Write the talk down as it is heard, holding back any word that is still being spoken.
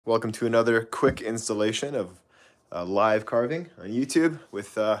Welcome to another quick installation of live carving on YouTube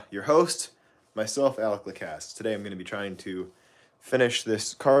with your host, myself, Alec Lacasse. Today I'm going to be trying to finish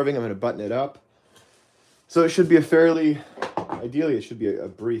this carving. I'm going to button it up. So it should be ideally it should be a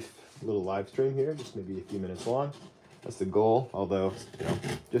brief little live stream here, just maybe a few minutes long. That's the goal, although,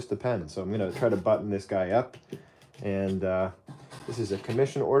 just depends. So I'm going to try to button this guy up. And this is a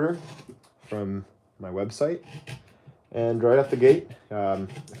commission order from my website. And right off the gate,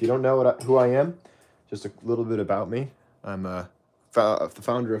 if you don't know who I am, just a little bit about me. I'm the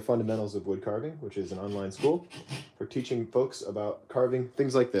founder of Fundamentals of Wood Carving, which is an online school for teaching folks about carving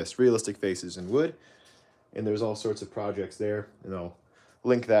things like this, realistic faces in wood. And there's all sorts of projects there, and I'll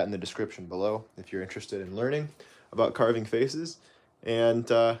link that in the description below if you're interested in learning about carving faces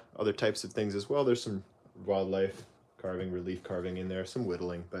and other types of things as well. There's some wildlife carving, relief carving in there, some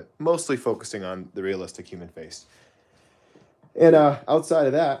whittling, but mostly focusing on the realistic human face. And outside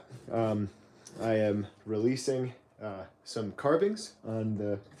of that, I am releasing some carvings on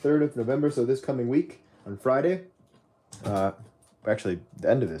the 3rd of November, so this coming week, on Friday. Actually, the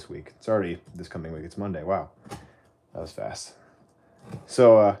end of this week. It's already this coming week. It's Monday. Wow. That was fast.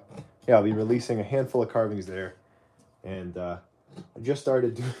 So, yeah, I'll be releasing a handful of carvings there. And I just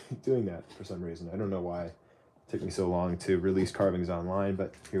started doing that for some reason. I don't know why it took me so long to release carvings online,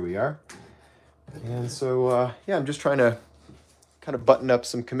 but here we are. And so, yeah, I'm just trying to kind of button up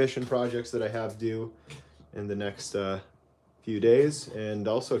some commission projects that I have due in the next few days, and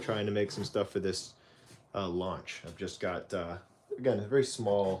also trying to make some stuff for this launch. I've just got, again, a very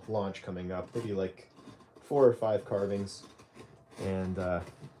small launch coming up, maybe like 4 or 5 carvings, and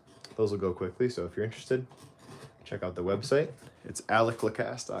those will go quickly. So if you're interested, check out the website. It's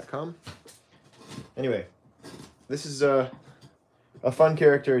aleclacasse.com. Anyway, this is a fun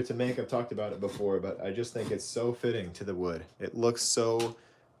character to make. I've talked about it before, but I just think it's so fitting to the wood. It looks so,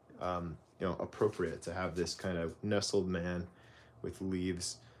 appropriate to have this kind of nestled man with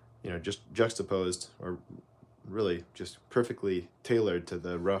leaves, just juxtaposed, or really just perfectly tailored to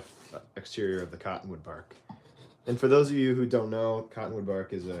the rough exterior of the cottonwood bark. And for those of you who don't know, cottonwood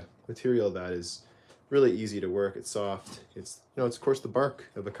bark is a material that is really easy to work. It's soft. It's of course the bark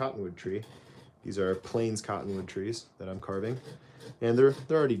of a cottonwood tree. These are plains cottonwood trees that I'm carving. And they're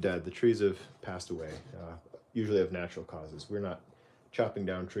already dead. The trees have passed away, usually of natural causes. We're not chopping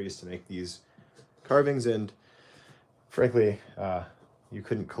down trees to make these carvings, and frankly, you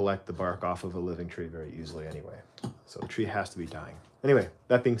couldn't collect the bark off of a living tree very easily anyway. So the tree has to be dying. Anyway,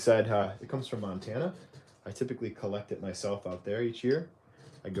 that being said, it comes from Montana. I typically collect it myself out there each year.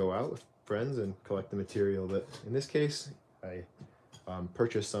 I go out with friends and collect the material, but in this case, I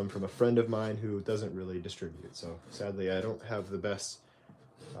purchased some from a friend of mine who doesn't really distribute. So sadly, I don't have the best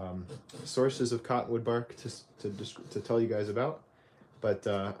sources of cottonwood bark to tell you guys about. But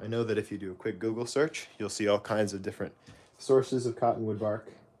I know that if you do a quick Google search, you'll see all kinds of different sources of cottonwood bark.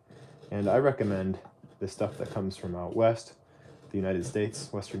 And I recommend the stuff that comes from out west, the United States,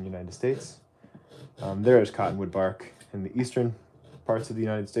 western United States. There is cottonwood bark in the eastern parts of the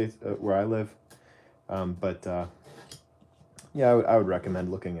United States where I live. Yeah, I would recommend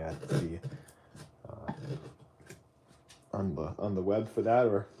looking at the on the web for that,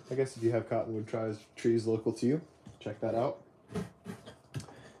 or I guess if you have cottonwood trees local to you, check that out.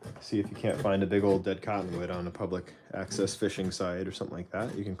 See if you can't find a big old dead cottonwood on a public access fishing site or something like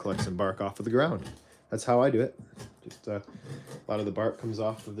that. You can collect some bark off of the ground. That's how I do it. Just a lot of the bark comes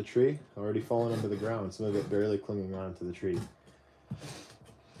off of the tree, already fallen into the ground, some of it barely clinging on to the tree.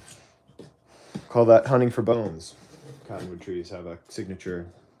 Call that hunting for bones. Cottonwood trees have a signature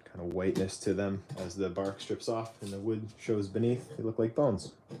kind of whiteness to them as the bark strips off and the wood shows beneath. They look like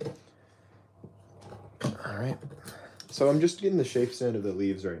bones. All right. So I'm just getting the shapes into the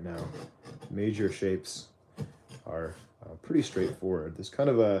leaves right now. Major shapes are pretty straightforward. There's kind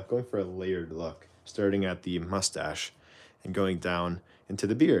of going for a layered look, starting at the mustache and going down into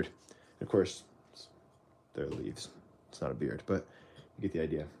the beard. Of course, they're leaves. It's not a beard, but you get the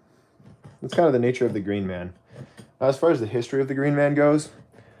idea. It's kind of the nature of the Greenman. As far as the history of the Greenman goes,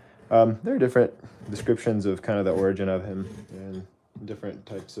 there are different descriptions of kind of the origin of him and different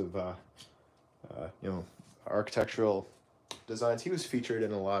types of, architectural designs. He was featured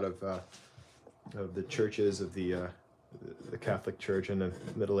in a lot of the churches of the Catholic Church in the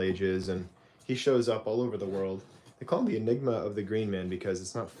Middle Ages, and he shows up all over the world. They call him the Enigma of the Greenman because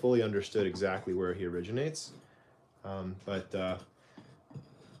it's not fully understood exactly where he originates, but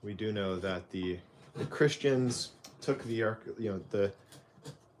we do know that the Christians took the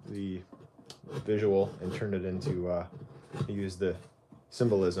visual and turned it into used the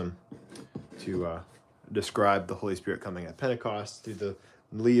symbolism to describe the Holy Spirit coming at Pentecost through the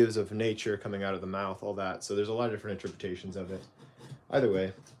leaves of nature coming out of the mouth, all that. So there's a lot of different interpretations of it. Either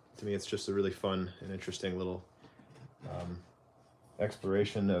way, to me, it's just a really fun and interesting little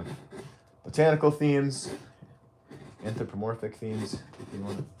exploration of botanical themes, anthropomorphic themes, if you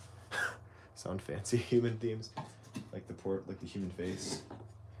want to sound fancy, human themes, like the human face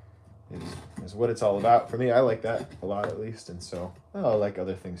is what it's all about. For me, I like that a lot, at least, and so I like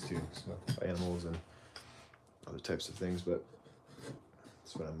other things too, so animals and other types of things, but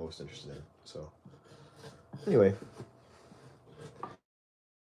that's what I'm most interested in. So anyway,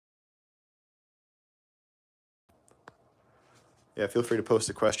 yeah, feel free to post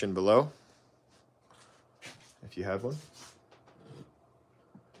a question below if you have one,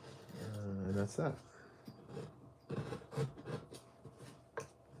 and that's that.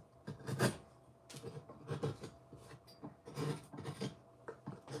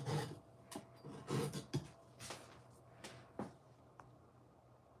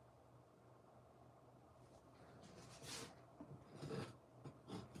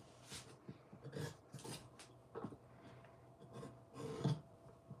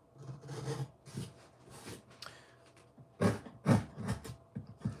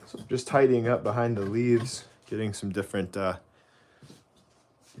 Just tidying up behind the leaves, getting some different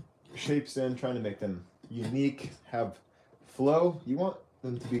shapes in, trying to make them unique, have flow. You want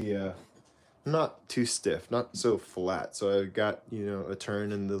them to be not too stiff, not so flat. So I've got, you know, a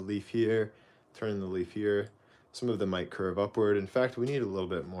turn in the leaf here, turn in the leaf here. Some of them might curve upward. In fact, we need a little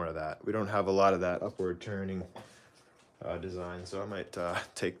bit more of that. We don't have a lot of that upward turning design. So I might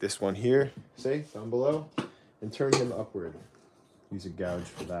take this one here, say, down below, and turn him upward. Use a gouge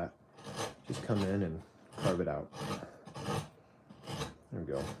for that. Just come in and carve it out. There we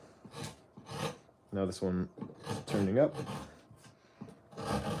go. Now this one is turning up.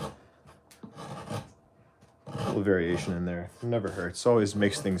 A little variation in there. It never hurts. It always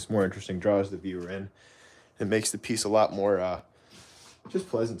makes things more interesting, draws the viewer in. It makes the piece a lot more just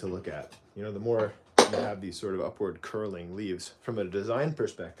pleasant to look at. You know, the more you have these sort of upward curling leaves, from a design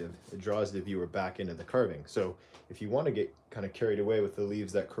perspective, it draws the viewer back into the carving. So if you want to get kind of carried away with the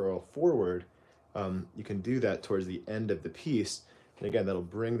leaves that curl forward, you can do that towards the end of the piece. And again, that'll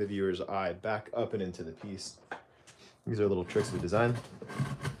bring the viewer's eye back up and into the piece. These are little tricks of design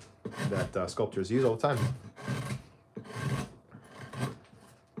that sculptors use all the time.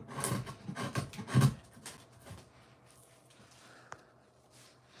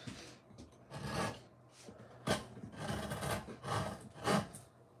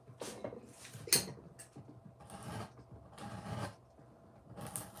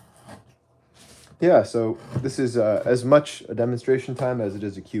 Yeah, so this is as much a demonstration time as it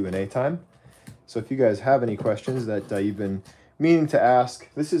is a Q&A time. So if you guys have any questions that you've been meaning to ask,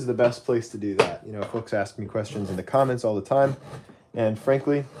 this is the best place to do that. You know, folks ask me questions in the comments all the time. And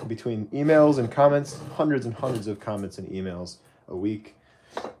frankly, between emails and comments, hundreds and hundreds of comments and emails a week.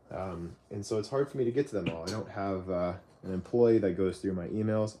 And so it's hard for me to get to them all. I don't have an employee that goes through my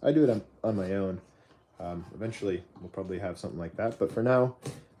emails. I do it on my own. Eventually, we'll probably have something like that. But for now,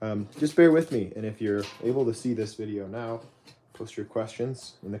 just bear with me. And if you're able to see this video now, post your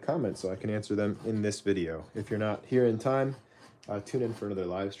questions in the comments so I can answer them in this video. If you're not here in time, tune in for another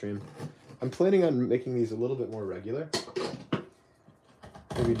live stream. I'm planning on making these a little bit more regular.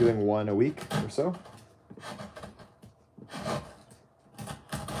 Maybe doing one a week or so.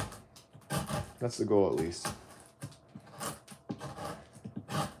 That's the goal, at least.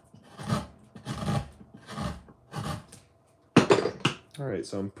 All right,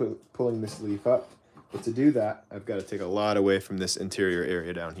 so I'm pulling this leaf up. But to do that, I've got to take a lot away from this interior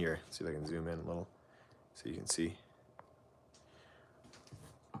area down here. See if I can zoom in a little so you can see.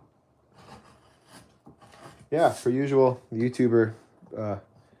 Yeah, per usual, the YouTuber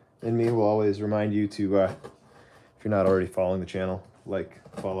in me will always remind you to, if you're not already following the channel, like,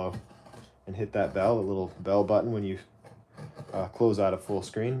 follow, and hit that bell, the little bell button when you close out a full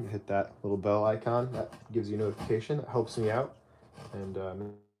screen. Hit that little bell icon. That gives you notification. That helps me out. And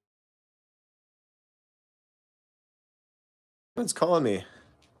everyone's calling me.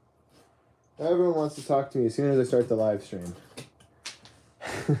 Everyone wants to talk to me as soon as I start the live stream.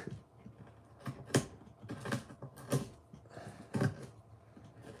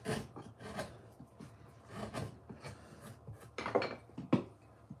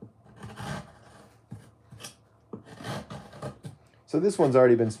 So this one's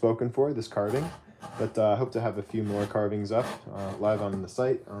already been spoken for, this carving, but I hope to have a few more carvings up live on the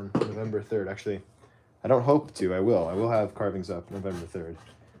site on November 3rd. Actually, I don't hope to, I will. I will have carvings up November 3rd.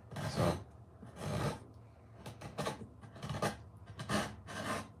 So.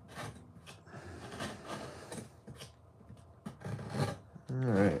 All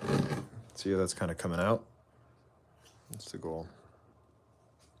See how that's kind of coming out? That's the goal.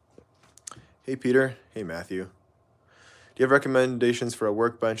 Hey Peter, hey Matthew. Do you have recommendations for a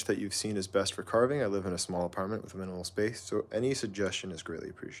workbench that you've seen is best for carving? I live in a small apartment with minimal space, so any suggestion is greatly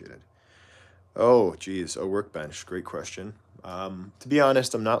appreciated. Oh, geez, a workbench, great question. To be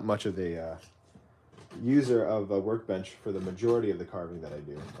honest, I'm not much of a user of a workbench for the majority of the carving that I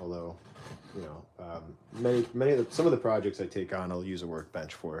do, although, you know, some of the projects I take on I'll use a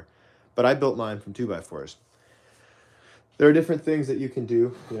workbench for, but I built mine from 2x4s. There are different things that you can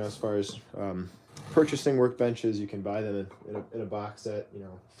do, you know, as far as purchasing workbenches. You can buy them in a box set, you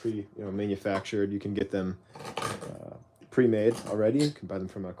know, manufactured. You can get them pre-made already. You can buy them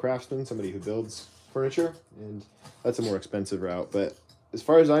from a craftsman, somebody who builds furniture, and that's a more expensive route. But as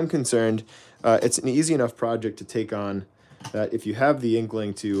far as I'm concerned, it's an easy enough project to take on that if you have the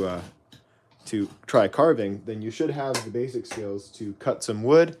inkling to try carving, then you should have the basic skills to cut some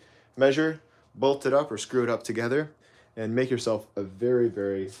wood, measure, bolt it up or screw it up together, and make yourself a very,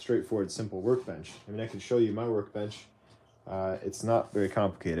 very straightforward, simple workbench. I mean, I can show you my workbench. It's not very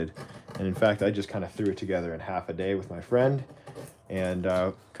complicated. And in fact, I just kind of threw it together in half a day with my friend, and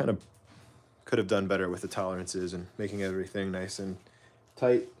kind of could have done better with the tolerances and making everything nice and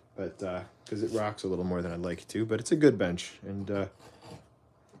tight, but because it rocks a little more than I'd like it to, but it's a good bench. And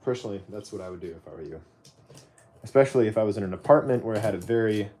personally, that's what I would do if I were you. Especially if I was in an apartment where I had a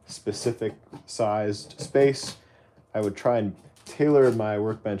very specific sized space, I would try and tailor my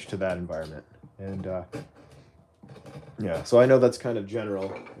workbench to that environment. And yeah, so I know that's kind of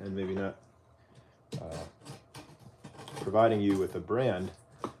general and maybe not providing you with a brand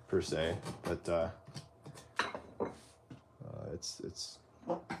per se, but it's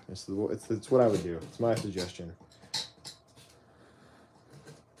what I would do. It's my suggestion.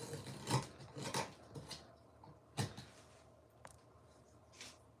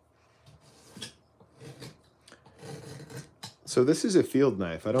 So this is a field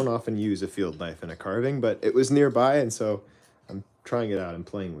knife. I don't often use a field knife in a carving, but it was nearby, and so I'm trying it out and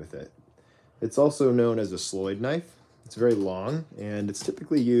playing with it. It's also known as a Sloyd knife. It's very long, and it's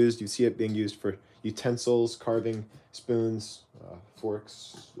typically used, you see it being used for utensils, carving, spoons,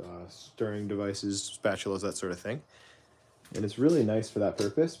 forks, stirring devices, spatulas, that sort of thing. And it's really nice for that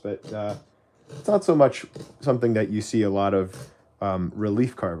purpose, but it's not so much something that you see a lot of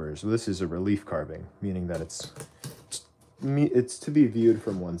relief carvers. This is a relief carving, meaning that it's to be viewed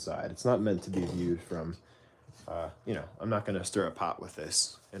from one side. It's not meant to be viewed from, you know, I'm not going to stir a pot with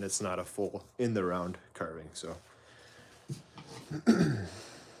this, and it's not a full in the round carving. So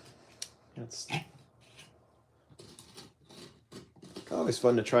it's always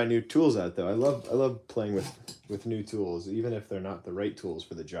fun to try new tools out, though. I love playing with new tools, even if they're not the right tools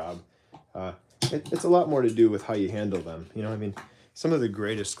for the job. It's a lot more to do with how you handle them. You know, I mean, some of the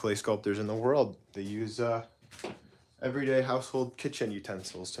greatest clay sculptors in the world, they use everyday household kitchen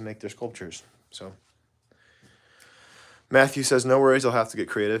utensils to make their sculptures. So Matthew says, no worries, I'll have to get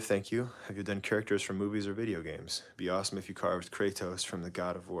creative, thank you. Have you done characters from movies or video games? Be awesome if you carved Kratos from the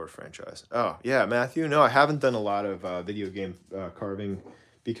God of War franchise. Oh, yeah, Matthew, no, I haven't done a lot of video game carving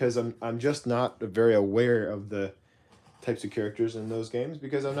because I'm just not very aware of the types of characters in those games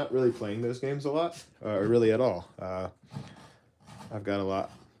because I'm not really playing those games a lot, or really at all. I've got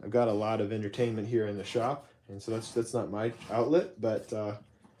a lot of entertainment here in the shop, and so that's not my outlet, but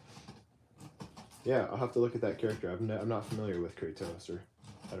yeah, I'll have to look at that character. I'm not familiar with Kratos, or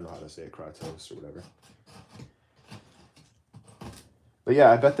I don't know how to say it, Kratos or whatever. But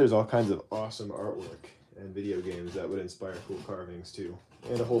yeah, I bet there's all kinds of awesome artwork and video games that would inspire cool carvings too,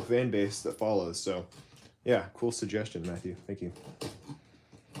 and a whole fan base that follows. So yeah, cool suggestion, Matthew. Thank you.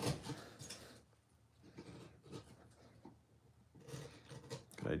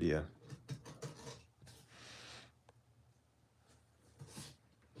 Good idea.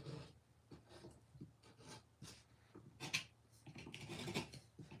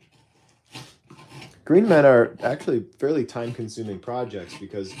 Greenmen are actually fairly time-consuming projects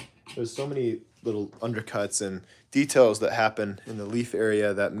because there's so many little undercuts and details that happen in the leaf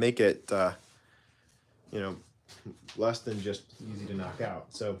area that make it, you know, less than just easy to knock out.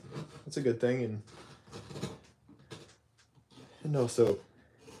 So that's a good thing, and also,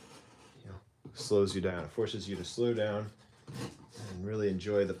 you know, slows you down. It forces you to slow down and really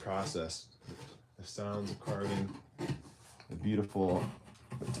enjoy the process, the sounds of carving, the beautiful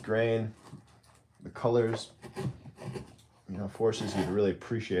grain, the colors, you know, forces you to really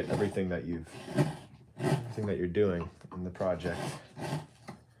appreciate everything that you're doing in the project.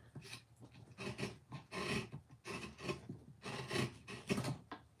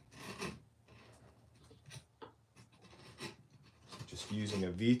 Just using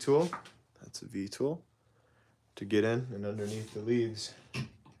a V tool. That's a V tool to get in and underneath the leaves.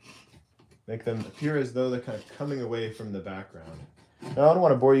 Make them appear as though they're kind of coming away from the background. Now, I don't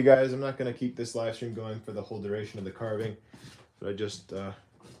want to bore you guys. I'm not going to keep this live stream going for the whole duration of the carving, but I just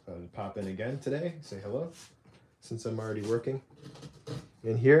pop in again today, say hello, since I'm already working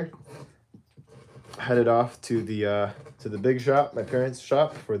in here. Headed off to the big shop, my parents'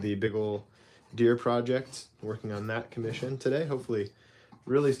 shop, for the big ol' deer project. Working on that commission today. Hopefully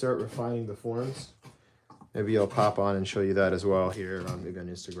really start refining the forms. Maybe I'll pop on and show you that as well here on maybe on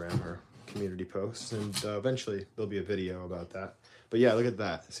Instagram or community posts, and eventually there'll be a video about that. But yeah, look at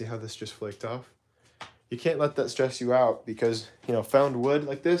that. See how this just flaked off? You can't let that stress you out, because, you know, found wood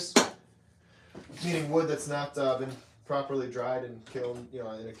like this, meaning wood that's not been properly dried and kiln, you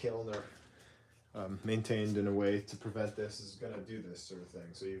know, in a kiln or maintained in a way to prevent this, is going to do this sort of thing.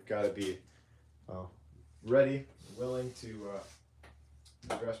 So you've got to be ready, willing to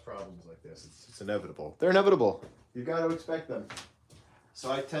address problems like this. It's inevitable. They're inevitable. You've got to expect them.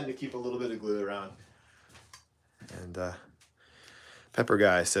 So I tend to keep a little bit of glue around. And Pepper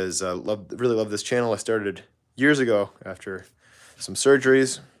Guy says, really love this channel. I started years ago after some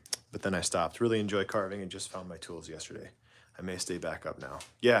surgeries, but then I stopped. Really enjoy carving and just found my tools yesterday. I may stay back up now.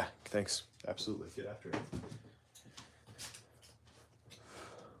 Yeah, thanks. Absolutely. Get after it.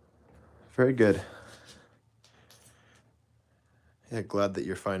 Very good. Yeah, glad that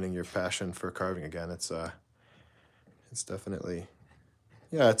you're finding your passion for carving again. It's definitely,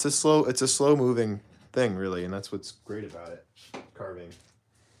 yeah, it's a slow moving thing, really, and that's what's great about it. Carving,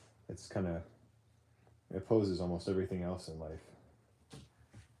 it's kind of, it opposes almost everything else in life.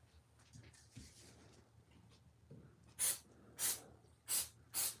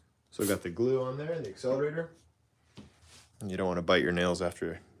 So I got the glue on there and the accelerator. And you don't want to bite your nails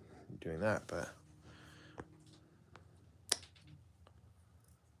after doing that, but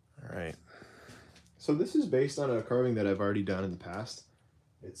all right. So this is based on a carving that I've already done in the past.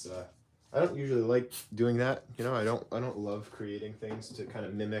 It's I don't usually like doing that, you know. I don't love creating things to kind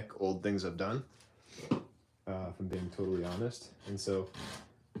of mimic old things I've done, if I'm being totally honest. And so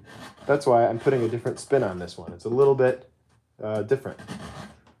that's why I'm putting a different spin on this one. It's a little bit different.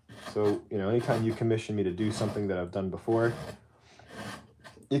 So, you know, anytime you commission me to do something that I've done before,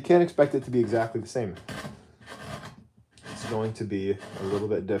 you can't expect it to be exactly the same. It's going to be a little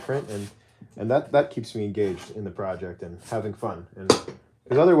bit different, and that keeps me engaged in the project and having fun. And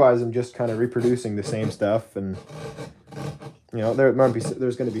because otherwise I'm just kind of reproducing the same stuff, and you know, there's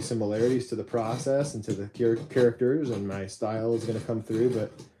going to be similarities to the process and to the characters, and my style is going to come through.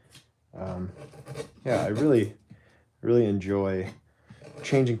 But yeah, I really enjoy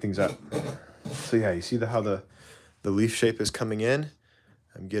changing things up. So yeah, you see how the leaf shape is coming in.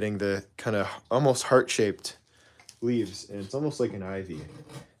 I'm getting the kind of almost heart-shaped leaves, and it's almost like an ivy.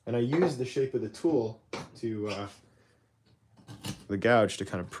 And I use the shape of the tool to the gouge to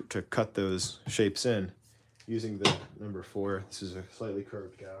kind of to cut those shapes in, using the number 4. This is a slightly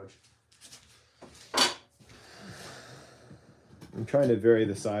curved gouge. I'm trying to vary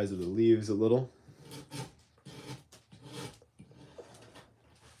the size of the leaves a little.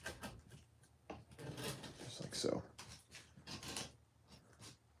 Just like so.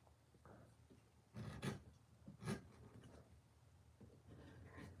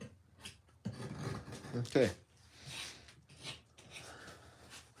 Okay.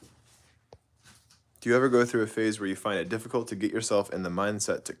 Do you ever go through a phase where you find it difficult to get yourself in the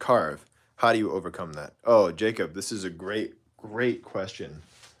mindset to carve? How do you overcome that? Oh, Jacob, this is a great question.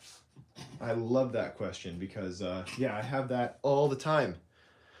 I love that question because, yeah, I have that all the time.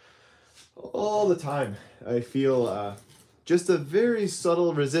 All the time. I feel just a very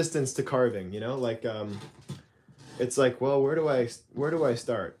subtle resistance to carving, you know? Like, it's like, well, where do I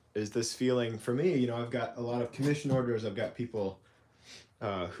start? Is this feeling, for me, you know, I've got a lot of commission orders. I've got people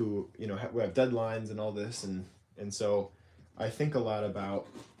who, you know, who have deadlines and all this, and so I think a lot about,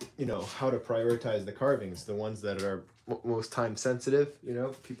 you know, how to prioritize the carvings, the ones that are most time sensitive, you know,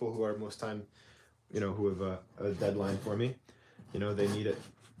 people who are most time, you know, who have a deadline for me, you know, they need it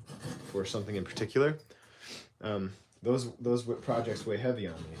for something in particular. Those projects weigh heavy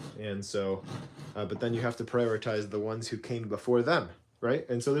on me, and so, but then you have to prioritize the ones who came before them, right?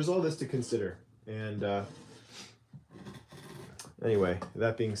 And so there's all this to consider, and anyway,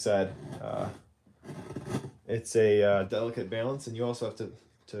 that being said, it's a delicate balance, and you also have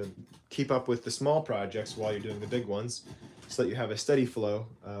to keep up with the small projects while you're doing the big ones, so that you have a steady flow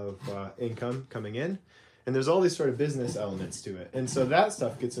of income coming in. And there's all these sort of business elements to it, and so that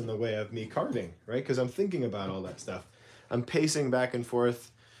stuff gets in the way of me carving, right? Because I'm thinking about all that stuff. I'm pacing back and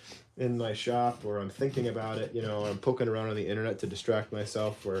forth, in my shop, or I'm thinking about it, you know, I'm poking around on the internet to distract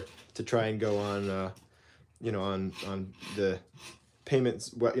myself, or to try and go on, you know, on the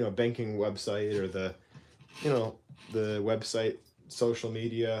payments, you know, banking website, or the, you know, the website, social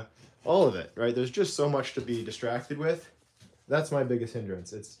media, all of it, right? There's just so much to be distracted with. That's my biggest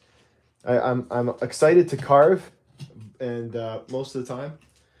hindrance. I'm excited to carve, and most of the time,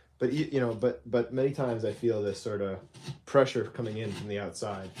 but you know, but many times I feel this sort of pressure coming in from the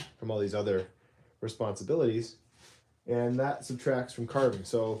outside, from all these other responsibilities, and that subtracts from carving.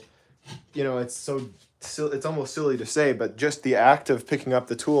 So, you know, it's almost silly to say, but just the act of picking up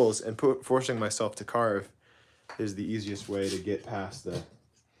the tools and forcing myself to carve is the easiest way to get past the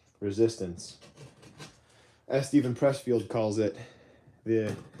resistance. As Stephen Pressfield calls it,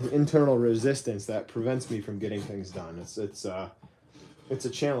 the internal resistance that prevents me from getting things done. It's a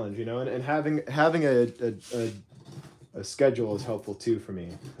challenge, you know, and having a schedule is helpful too for me.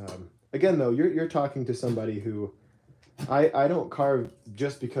 Again, though, you're talking to somebody who I don't carve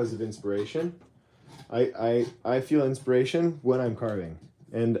just because of inspiration. I feel inspiration when I'm carving,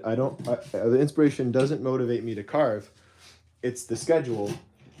 and the inspiration doesn't motivate me to carve. It's the schedule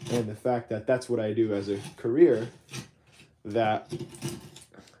and the fact that that's what I do as a career that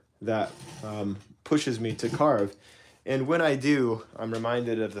pushes me to carve. And when I do, I'm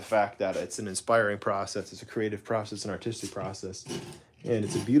reminded of the fact that it's an inspiring process, it's a creative process, an artistic process, and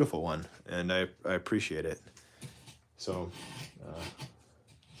it's a beautiful one, and I appreciate it. So,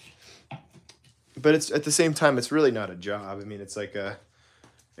 but it's at the same time, it's really not a job. I mean, it's a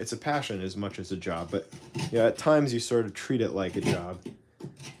passion as much as a job, but yeah, at times you sort of treat it like a job.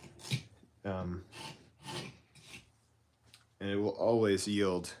 And it will always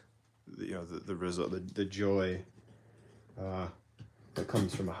yield, you know, the result, the joy that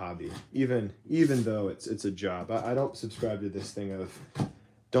comes from a hobby, even though it's a job. I don't subscribe to this thing of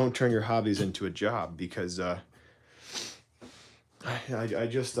don't turn your hobbies into a job, because I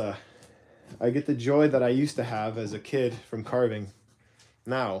get the joy that I used to have as a kid from carving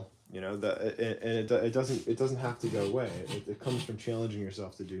now, you know, and it doesn't have to go away. It comes from challenging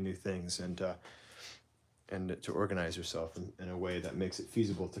yourself to do new things, and to organize yourself in a way that makes it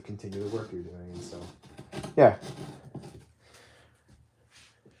feasible to continue the work you're doing. And so, yeah.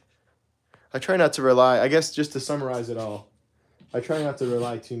 I try not to rely, I guess just to summarize it all, I try not to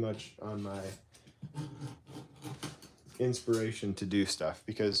rely too much on my inspiration to do stuff,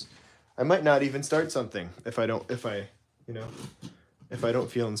 because I might not even start something if I don't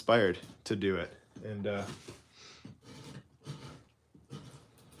feel inspired to do it. And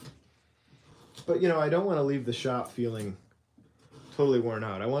but you know, I don't want to leave the shop feeling totally worn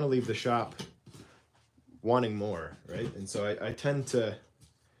out. I want to leave the shop wanting more, right? And so I tend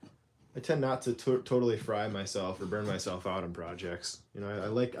not to totally fry myself or burn myself out on projects. You know,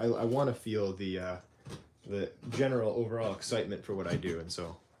 I want to feel the general overall excitement for what I do, and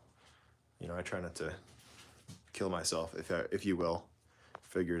so, you know, I try not to kill myself, if you will,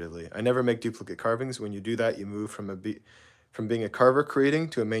 figuratively. I never make duplicate carvings. When you do that, you move from being a carver creating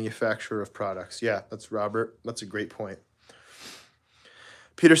to a manufacturer of products. Yeah, that's Robert. That's a great point.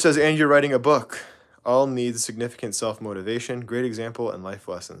 Peter says, and you're writing a book. All needs significant self-motivation. Great example and life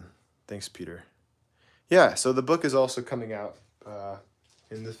lesson. Thanks, Peter. Yeah, so the book is also coming out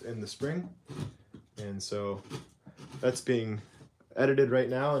in the spring, and so that's being edited right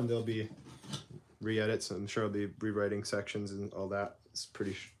now, and there'll be re-edits. I'm sure I'll be rewriting sections and all that. It's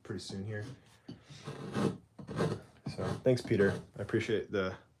pretty soon here. So thanks, Peter. I appreciate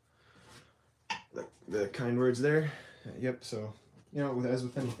the kind words there. Yep. So, you know, as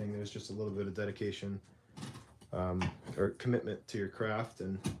with anything, there's just a little bit of dedication or commitment to your craft,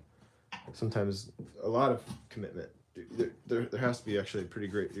 and sometimes a lot of commitment. There has to be actually a pretty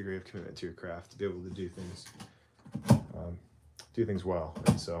great degree of commitment to your craft to be able to do things well.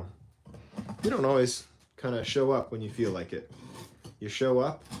 And so you don't always kind of show up when you feel like it. You show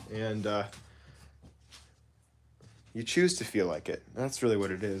up and you choose to feel like it. That's really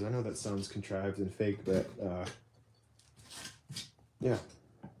what it is. I know that sounds contrived and fake, but yeah.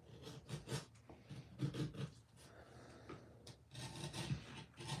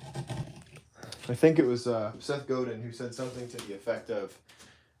 I think it was Seth Godin who said something to the effect of,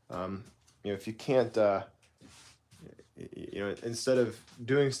 you know, if you can't, you know, instead of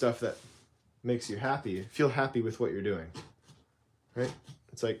doing stuff that makes you happy, feel happy with what you're doing, right?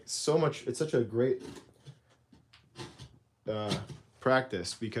 It's like it's such a great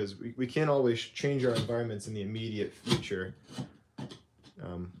practice, because we can't always change our environments in the immediate future.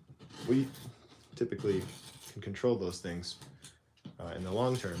 We typically can control those things in the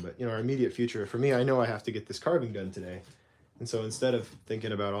long term, but you know, our immediate future, for me, I know I have to get this carving done today, And so instead of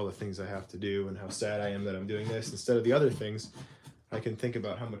thinking about all the things I have to do and how sad I am that I'm doing this, instead of the other things, I can think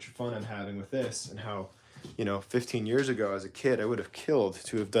about how much fun I'm having with this and how, you know, 15 years ago as a kid, I would have killed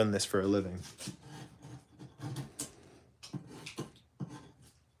to have done this for a living.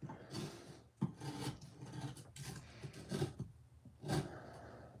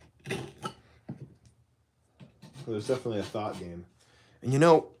 Well, there's definitely a thought game. And you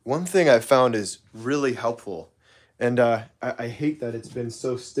know, one thing I've found is really helpful, and I hate that it's been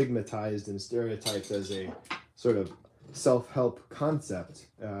so stigmatized and stereotyped as a sort of self-help concept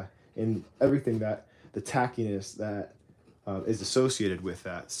in everything that the tackiness that is associated with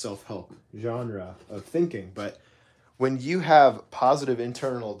that self-help genre of thinking. But when you have positive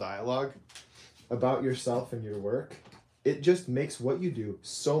internal dialogue about yourself and your work, it just makes what you do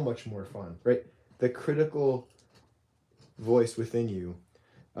so much more fun, right? The critical voice within you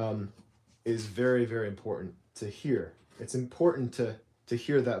is very, very important to hear. It's important to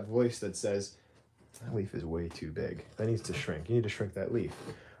hear that voice that says, that leaf is way too big. That needs to shrink. You need to shrink that leaf.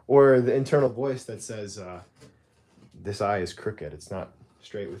 Or the internal voice that says, this eye is crooked. It's not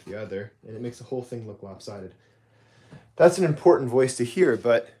straight with the other. And it makes the whole thing look lopsided. That's an important voice to hear,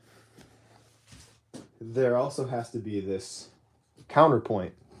 but there also has to be this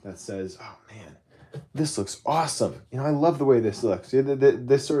counterpoint that says, oh man, this looks awesome. You know, I love the way this looks.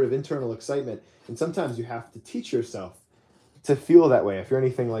 This sort of internal excitement. And sometimes you have to teach yourself to feel that way. If you're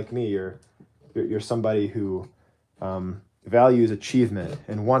anything like me, you're somebody who values achievement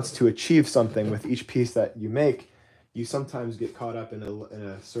and wants to achieve something with each piece that you make. You sometimes get caught up in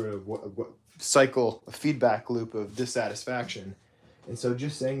a sort of cycle, a feedback loop of dissatisfaction. And so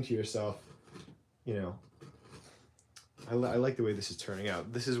just saying to yourself, you know, I like the way this is turning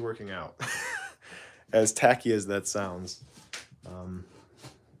out. This is working out. As tacky as that sounds, can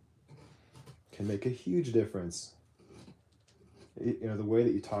make a huge difference. You know, the way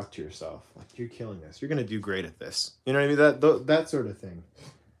that you talk to yourself, like, you're killing this. You're going to do great at this. You know what I mean? That sort of thing.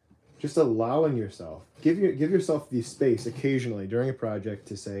 Just allowing yourself, give yourself the space occasionally during a project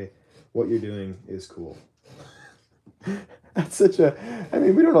to say what you're doing is cool. That's such a, I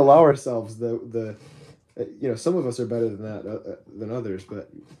mean, we don't allow ourselves the you know, some of us are better than that than others, but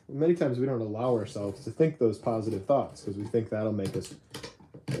many times we don't allow ourselves to think those positive thoughts because we think that'll make us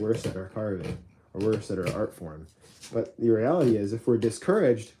worse at our carving or worse at our art form. But the reality is, if we're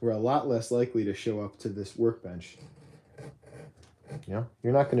discouraged, we're a lot less likely to show up to this workbench. You know,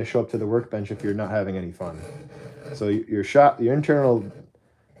 you're not going to show up to the workbench if you're not having any fun. So your internal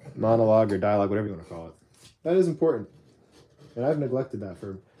monologue or dialogue, whatever you want to call it, that is important. And I've neglected that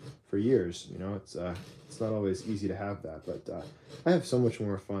for years. You know, it's not always easy to have that, but I have so much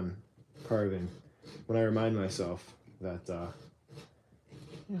more fun carving when I remind myself that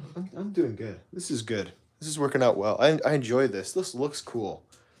you know, I'm doing good. This is good. This is working out well. I enjoy this. This looks cool.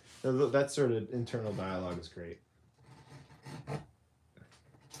 That sort of internal dialogue is great.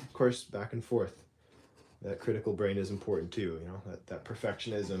 Of course, back and forth. That critical brain is important too. You know, that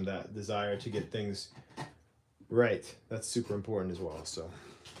perfectionism, that desire to get things right. That's super important as well. So.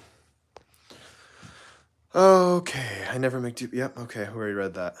 Okay, I never make yep, okay, we already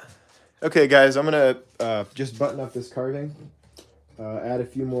read that. Okay, guys, I'm going to just button up this carving, add a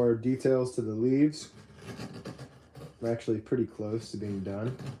few more details to the leaves. I'm actually pretty close to being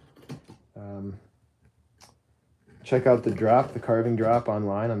done. Check out the carving drop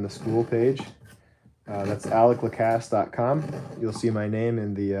online on the school page. That's aleclacasse.com. You'll see my name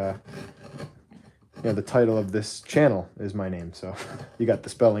in the, you know, the title of this channel is my name, so you got the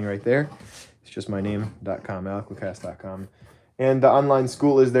spelling right there. It's just my name.com, aleclacasse.com. And the online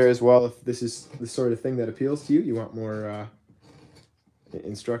school is there as well. If this is the sort of thing that appeals to you, you want more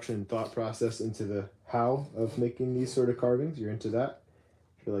instruction and thought process into the how of making these sort of carvings, you're into that.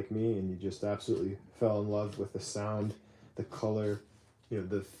 If you're like me and you just absolutely fell in love with the sound, the color, you know,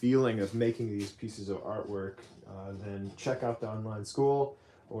 the feeling of making these pieces of artwork, then check out the online school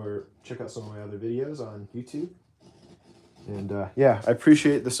or check out some of my other videos on YouTube. And yeah, I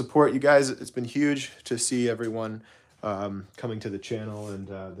appreciate the support, you guys. It's been huge to see everyone coming to the channel and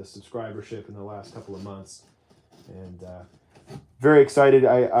the subscribership in the last couple of months. And very excited.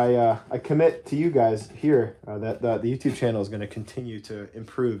 I commit to you guys here that the YouTube channel is going to continue to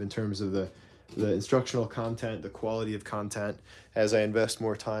improve in terms of the instructional content, the quality of content, as I invest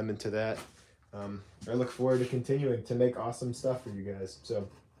more time into that. I look forward to continuing to make awesome stuff for you guys. So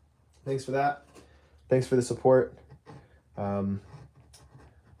thanks for that. Thanks for the support.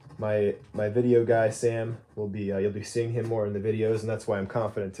 My video guy, Sam, will be, you'll be seeing him more in the videos, and that's why I'm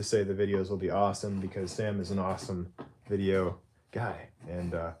confident to say the videos will be awesome, because Sam is an awesome video guy,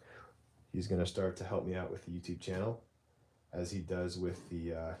 and he's going to start to help me out with the YouTube channel. as he does with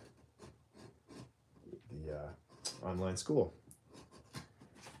the online school.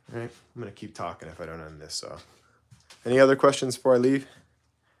 All right, I'm gonna keep talking if I don't end this. So, any other questions before I leave?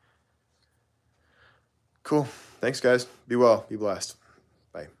 Cool. Thanks, guys. Be well. Be blessed.